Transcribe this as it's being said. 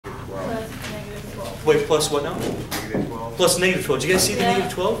Wait, plus what now? Negative 12. Plus negative 12. Did you guys see the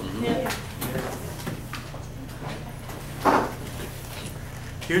negative 12? Yeah.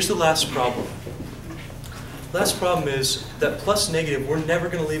 Here's the last problem. Last problem is that plus negative, we're never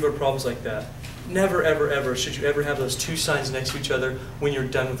going to leave our problems like that. Never, ever, ever should you ever have those two signs next to each other when you're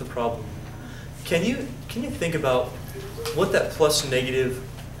done with the problem. Can you think about what that plus negative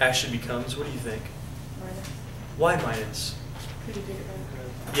actually becomes? What do you think? Minus. Why minus? Could you take it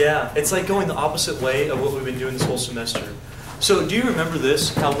back? Yeah, it's like going the opposite way of what we've been doing this whole semester. So do you remember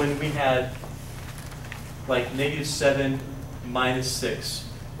this, how when we had like negative 7 minus 6,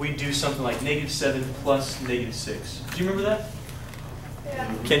 we'd do something like negative 7 plus negative 6. Do you remember that?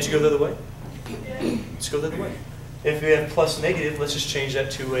 Yeah. Can't you go the other way? Yeah. Let's go the other way. If we have plus negative, let's just change that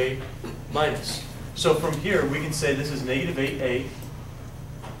to a minus. So from here, we can say this is negative 8a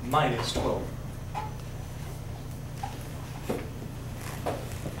minus 12.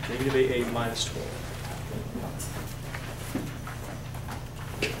 Negative 8a minus 12.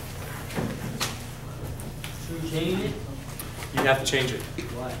 Should we change it? You have to change it.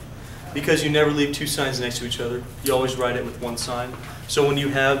 Why? Because you never leave two signs next to each other. You always write it with one sign. So when you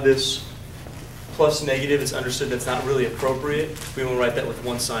have this plus negative, it's understood that's not really appropriate. We will write that with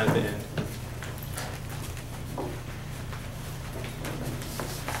one sign at the end.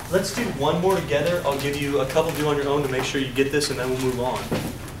 Let's do one more together. I'll give you a couple to do on your own to make sure you get this, and then we'll move on.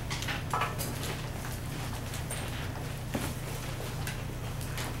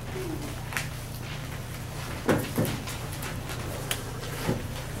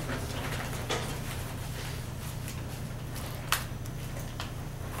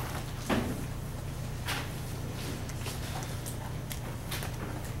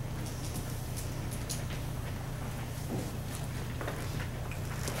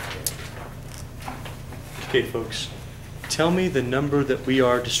 Okay, folks, tell me the number that we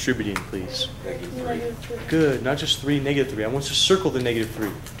are distributing, please. Negative 3. Good, not just 3, negative 3. I want you to circle the negative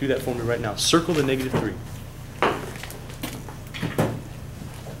 3. Do that for me right now. Circle the negative 3.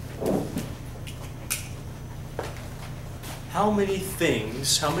 How many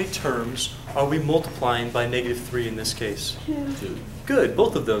things, how many terms are we multiplying by negative 3 in this case? 2. Good,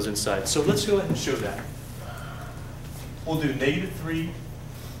 both of those inside. So let's go ahead and show that. We'll do negative 3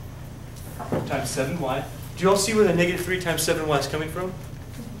 times 7y. Do you all see where the negative 3 times 7y is coming from?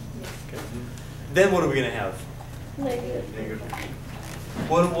 Okay. Then what are we going to have? Negative. Negative 3.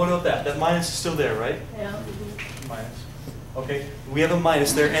 What about that? That minus is still there, right? Yeah. Minus. Okay, we have a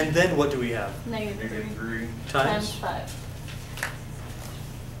minus there, and then what do we have? Negative Negative 3. 3. Times? 5.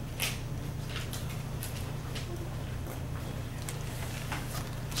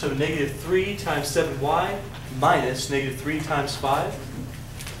 So negative 3 times 7y minus negative 3 times 5.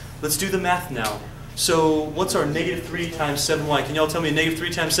 Let's do the math now. So what's our negative 3 times 7y? Can y'all tell me negative 3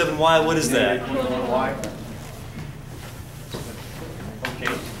 times 7y? What is that? Negative 21y.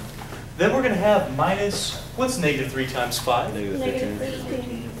 Okay. Then we're going to have minus, what's negative 3 times 5? Negative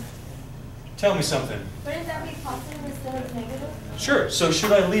 15. Tell me something. Wouldn't that be positive instead of negative? Sure, so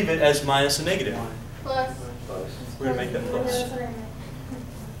should I leave it as minus a negative? Plus. We're going to make that plus.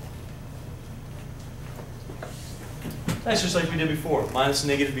 That's just like we did before. Minus a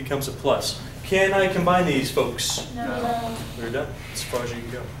negative becomes a plus. Can I combine these, folks? No. We're done. As far as you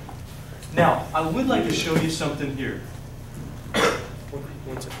can go. Now, I would like to show you something here.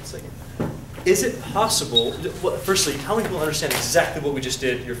 One second. Is it possible, well, firstly, how many people understand exactly what we just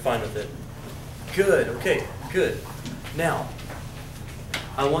did? You're fine with it. Good, okay, good. Now,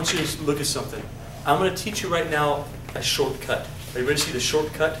 I want you to look at something. I'm going to teach you right now a shortcut. Are you ready to see the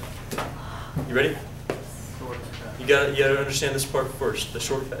shortcut? You ready? You gotta understand this part first, the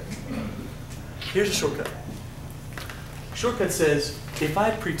shortcut. Here's a shortcut. Shortcut says, if I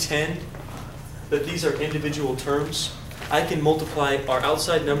pretend that these are individual terms, I can multiply our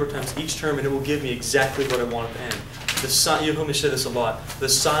outside number times each term and it will give me exactly what I want at the end. You've heard me say this a lot. The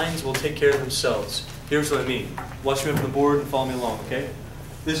signs will take care of themselves. Here's what I mean. Watch me up on the board and follow me along, okay?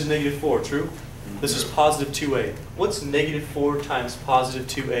 This is negative 4, true? This is positive 2a. What's negative 4 times positive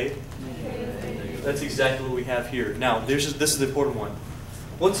 2a? That's exactly what we have here. Now, this is the important one.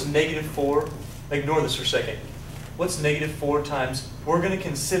 What's negative 4? Ignore this for a second. What's negative 4 times? We're going to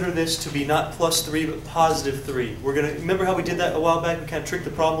consider this to be not plus 3, but positive 3. We're going to, remember how we did that a while back? We kind of tricked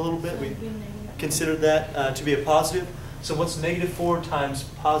the problem a little bit. We considered that to be a positive. So what's negative 4 times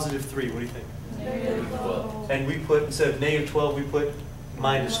positive 3? What do you think? Negative 12. And we put, instead of negative 12, we put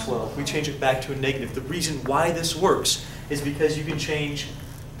minus 12. We change it back to a negative. The reason why this works is because you can change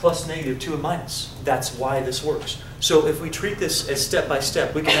plus negative to a minus. That's why this works. So if we treat this as step by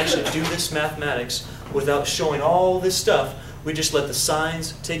step, we can actually do this mathematics without showing all this stuff. We just let the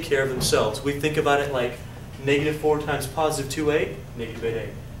signs take care of themselves. We think about it like -4 times positive 2a, negative 8a.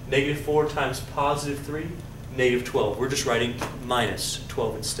 -4 times positive 3, negative 12. We're just writing minus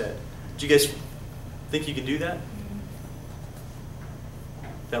 12 instead. Do you guys think you can do that?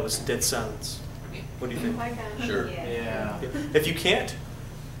 That was dead silence. What do you think? Sure. Yeah. If you can't,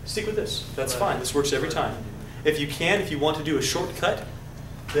 stick with this. That's fine. This works every time. If you can, if you want to do a shortcut,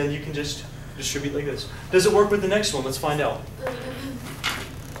 then you can just distribute like this. Does it work with the next one? Let's find out.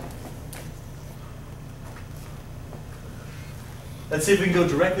 Let's see if we can go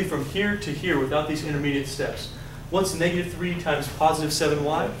directly from here to here without these intermediate steps. What's -3 times positive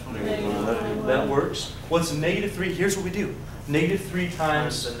 7y? That works. What's -3? Here's what we do. -3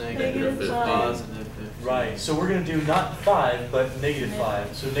 times... the Negative 15. five. Positive 15. Right, so we're going to do not 5, but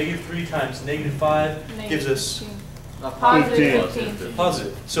 -5. So -3 times -5 gives us Positive 15.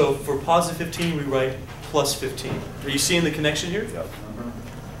 positive. So for positive 15, we write plus 15. Are you seeing the connection here? Yep.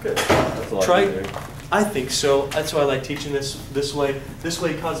 Good. That's a lot Try. easier. I think so. That's why I like teaching this way. This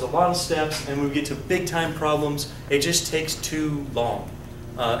way causes a lot of steps, and when we get to big time problems, it just takes too long.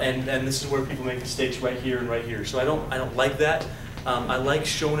 And this is where people make mistakes right here and right here. So I don't like that. I like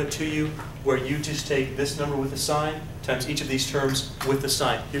showing it to you where you just take this number with a sign times each of these terms with the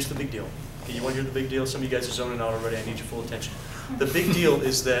sign. Here's the big deal. Okay, you want to hear the big deal? Some of you guys are zoning out already. I need your full attention. The big deal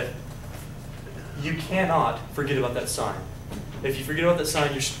is that you cannot forget about that sign. If you forget about that sign,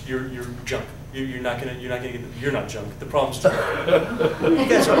 you're junk. You're not gonna get. You're not junk. The problem's junk. You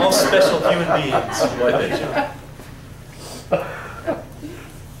guys are all special human beings.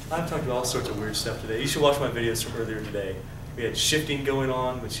 I've talked about all sorts of weird stuff today. You should watch my videos from earlier today. We had shifting going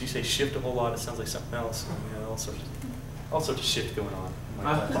on, which you say shift a whole lot. It sounds like something else. We had all sorts of shift going on.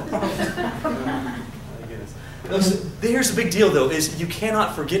 My goodness. Here's the big deal, though, is you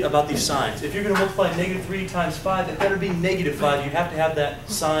cannot forget about these signs. If you're going to multiply -3 times 5, it better be -5. You have to have that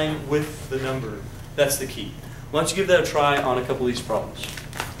sign with the number. That's the key. Why don't you give that a try on a couple of these problems?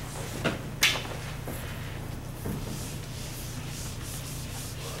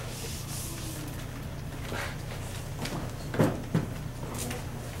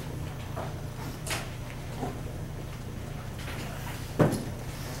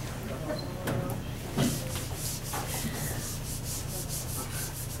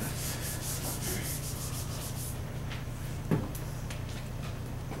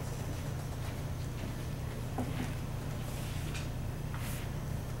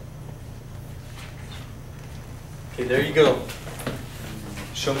 Okay, there you go.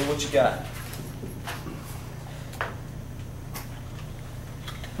 Show me what you got.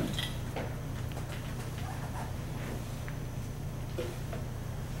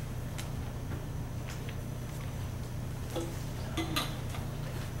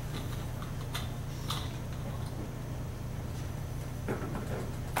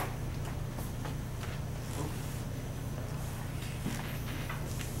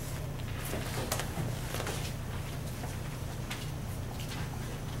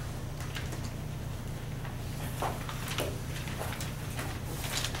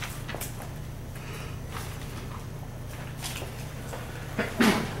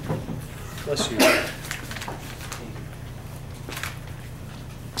 Bless you.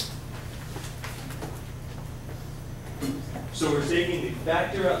 So we're taking the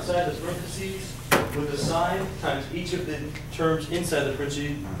factor outside the parentheses with the sign times each of the terms inside the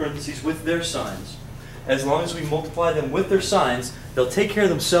parentheses with their signs. As long as we multiply them with their signs, they'll take care of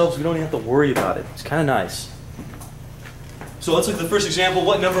themselves. We don't even have to worry about it. It's kind of nice. So let's look at the first example.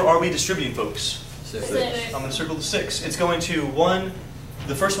 What number are we distributing, folks? 6. I'm going to circle the 6. It's going to 1,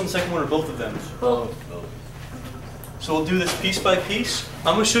 the first one, the second one, or both of them? Both. So we'll do this piece by piece.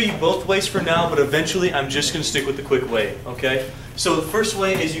 I'm going to show you both ways for now, but eventually I'm just going to stick with the quick way, okay? So the first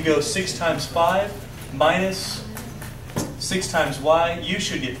way is you go 6 times 5 minus 6 times y. You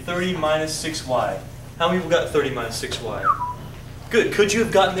should get 30 minus 6y. How many people got 30 minus 6y? Good. Could you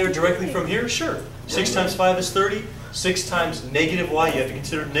have gotten there directly from here? Sure. 6 times 5 is 30. 6 times negative y, you have to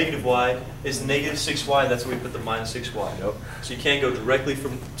consider negative y, is negative 6y. That's where we put the minus 6y. Yep. So you can't go directly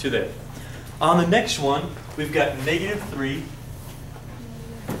to there. On the next one, we've got negative 3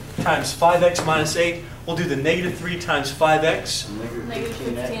 times 5x minus 8. We'll do the negative 3 times 5x. Negative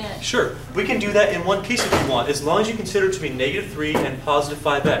 15x. Sure. We can do that in one piece if you want, as long as you consider it to be negative 3 and positive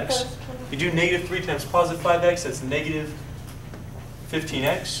 5x. You do negative 3 times positive 5x, that's negative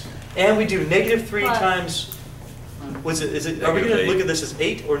 15x. And we do negative 3 times... What's it? Is it? Are we going to look at this as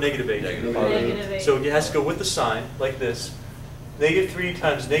 8 or negative 8? Negative 8. So it has to go with the sign, like this. Negative 3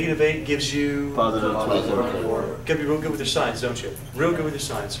 times negative 8 gives you... Positive 24. Got to be real good with your signs, don't you? Real good with your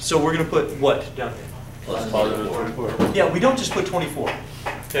signs. So we're going to put what down here? Plus positive 24. Yeah, we don't just put 24.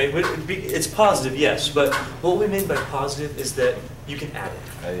 Okay, it's positive, yes, but what we mean by positive is that you can add it.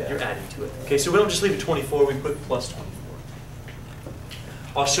 Oh, yeah. You're adding to it. Okay, so we don't just leave it 24, we put plus 24.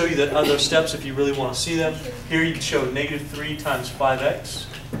 I'll show you the other steps if you really want to see them. Here you can show negative 3 times 5x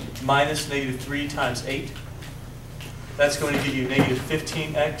minus negative 3 times 8. That's going to give you negative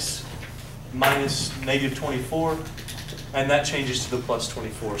 15x minus negative 24, and that changes to the plus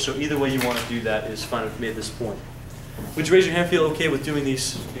 24. So either way you want to do that is fine with me at this point. Would you raise your hand, feel okay with doing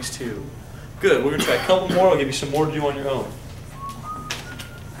these two? Good, we're going to try a couple more. I'll give you some more to do on your own.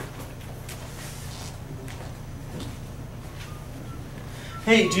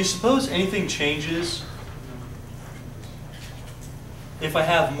 Hey, do you suppose anything changes if I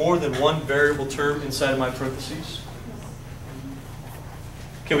have more than one variable term inside of my parentheses?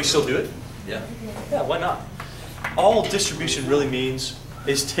 Can we still do it? Yeah. Yeah, why not? All distribution really means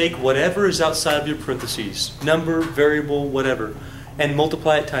is take whatever is outside of your parentheses, number, variable, whatever, and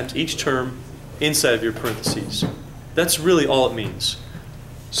multiply it times each term inside of your parentheses. That's really all it means.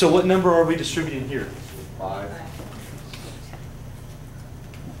 So what number are we distributing here? 5.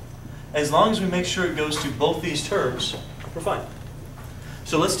 As long as we make sure it goes to both these terms, we're fine.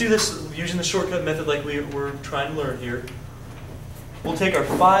 So let's do this using the shortcut method like we're trying to learn here. We'll take our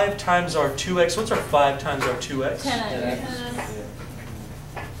 5 times our 2x. What's our 5 times our 2x? 10x.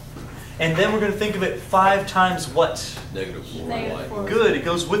 And then we're going to think of it 5 times what? Negative 4. Negative 4. Good, it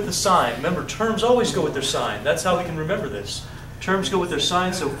goes with the sign. Remember, terms always go with their sign. That's how we can remember this. Terms go with their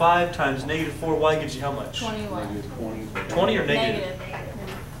sign, so 5 times negative 4y gives you how much? 21. 20 or negative? Negative.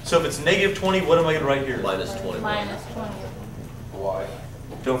 So if it's negative 20, what am I going to write here? Minus 21. Minus 20. Y.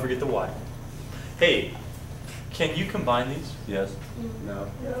 Don't forget the y. Hey, can you combine these? Yes. No.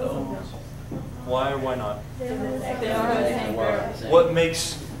 No. Why or why not? They are the same variable. What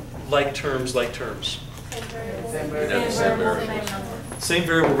makes like terms like terms? Same Same variable, variable, same number. Same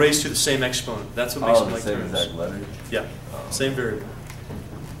variable raised to the same exponent. That's what makes them like same terms. exact letter. Yeah, same variable.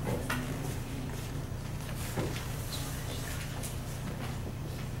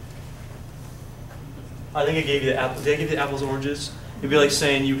 I think I gave you the apple. Did I give you the apples and oranges? It'd be like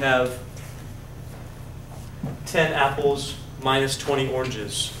saying you have 10 apples minus 20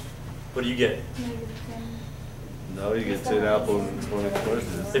 oranges. What do you get? Negative 10. No, you get 10 apples and 20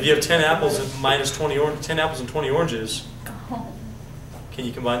 oranges. If you have 10 apples and minus 20 10 apples and 20 oranges, Oh. can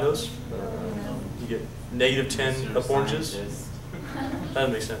you combine those? You get negative 10 of oranges. That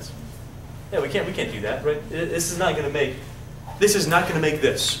doesn't make sense. Yeah, we can't do that, right? This is not going to make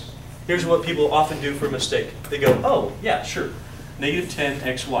this. Here's what people often do for a mistake. They go, oh, yeah, sure, negative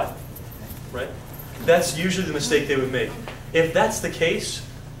 10xy, right? That's usually the mistake they would make. If that's the case,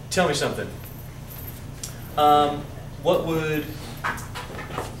 tell me something. What would...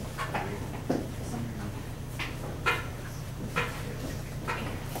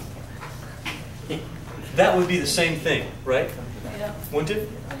 That would be the same thing, right? Yeah. Wouldn't it?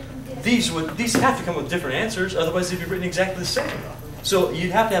 These have to come with different answers, otherwise they'd be written exactly the same. So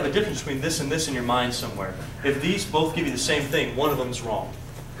you'd have to have a difference between this and this in your mind somewhere. If these both give you the same thing, one of them is wrong.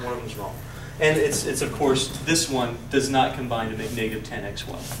 One of them is wrong. And it's of course, this one does not combine to make negative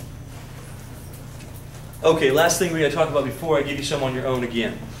 10xy. Okay, last thing we got to talk about before I give you some on your own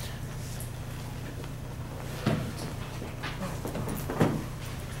again.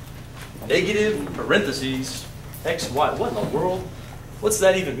 Negative parentheses xy. What in the world? What's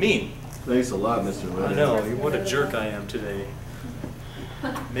that even mean? Thanks a lot, Mr. Leonard. I know, what a jerk I am today.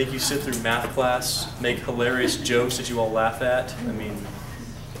 Make you sit through math class, make hilarious jokes that you all laugh at. I mean,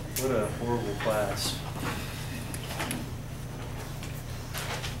 what a horrible class.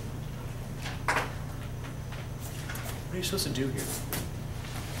 What are you supposed to do here?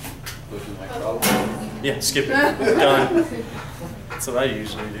 Yeah, skip it. Done. That's what I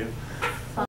usually do.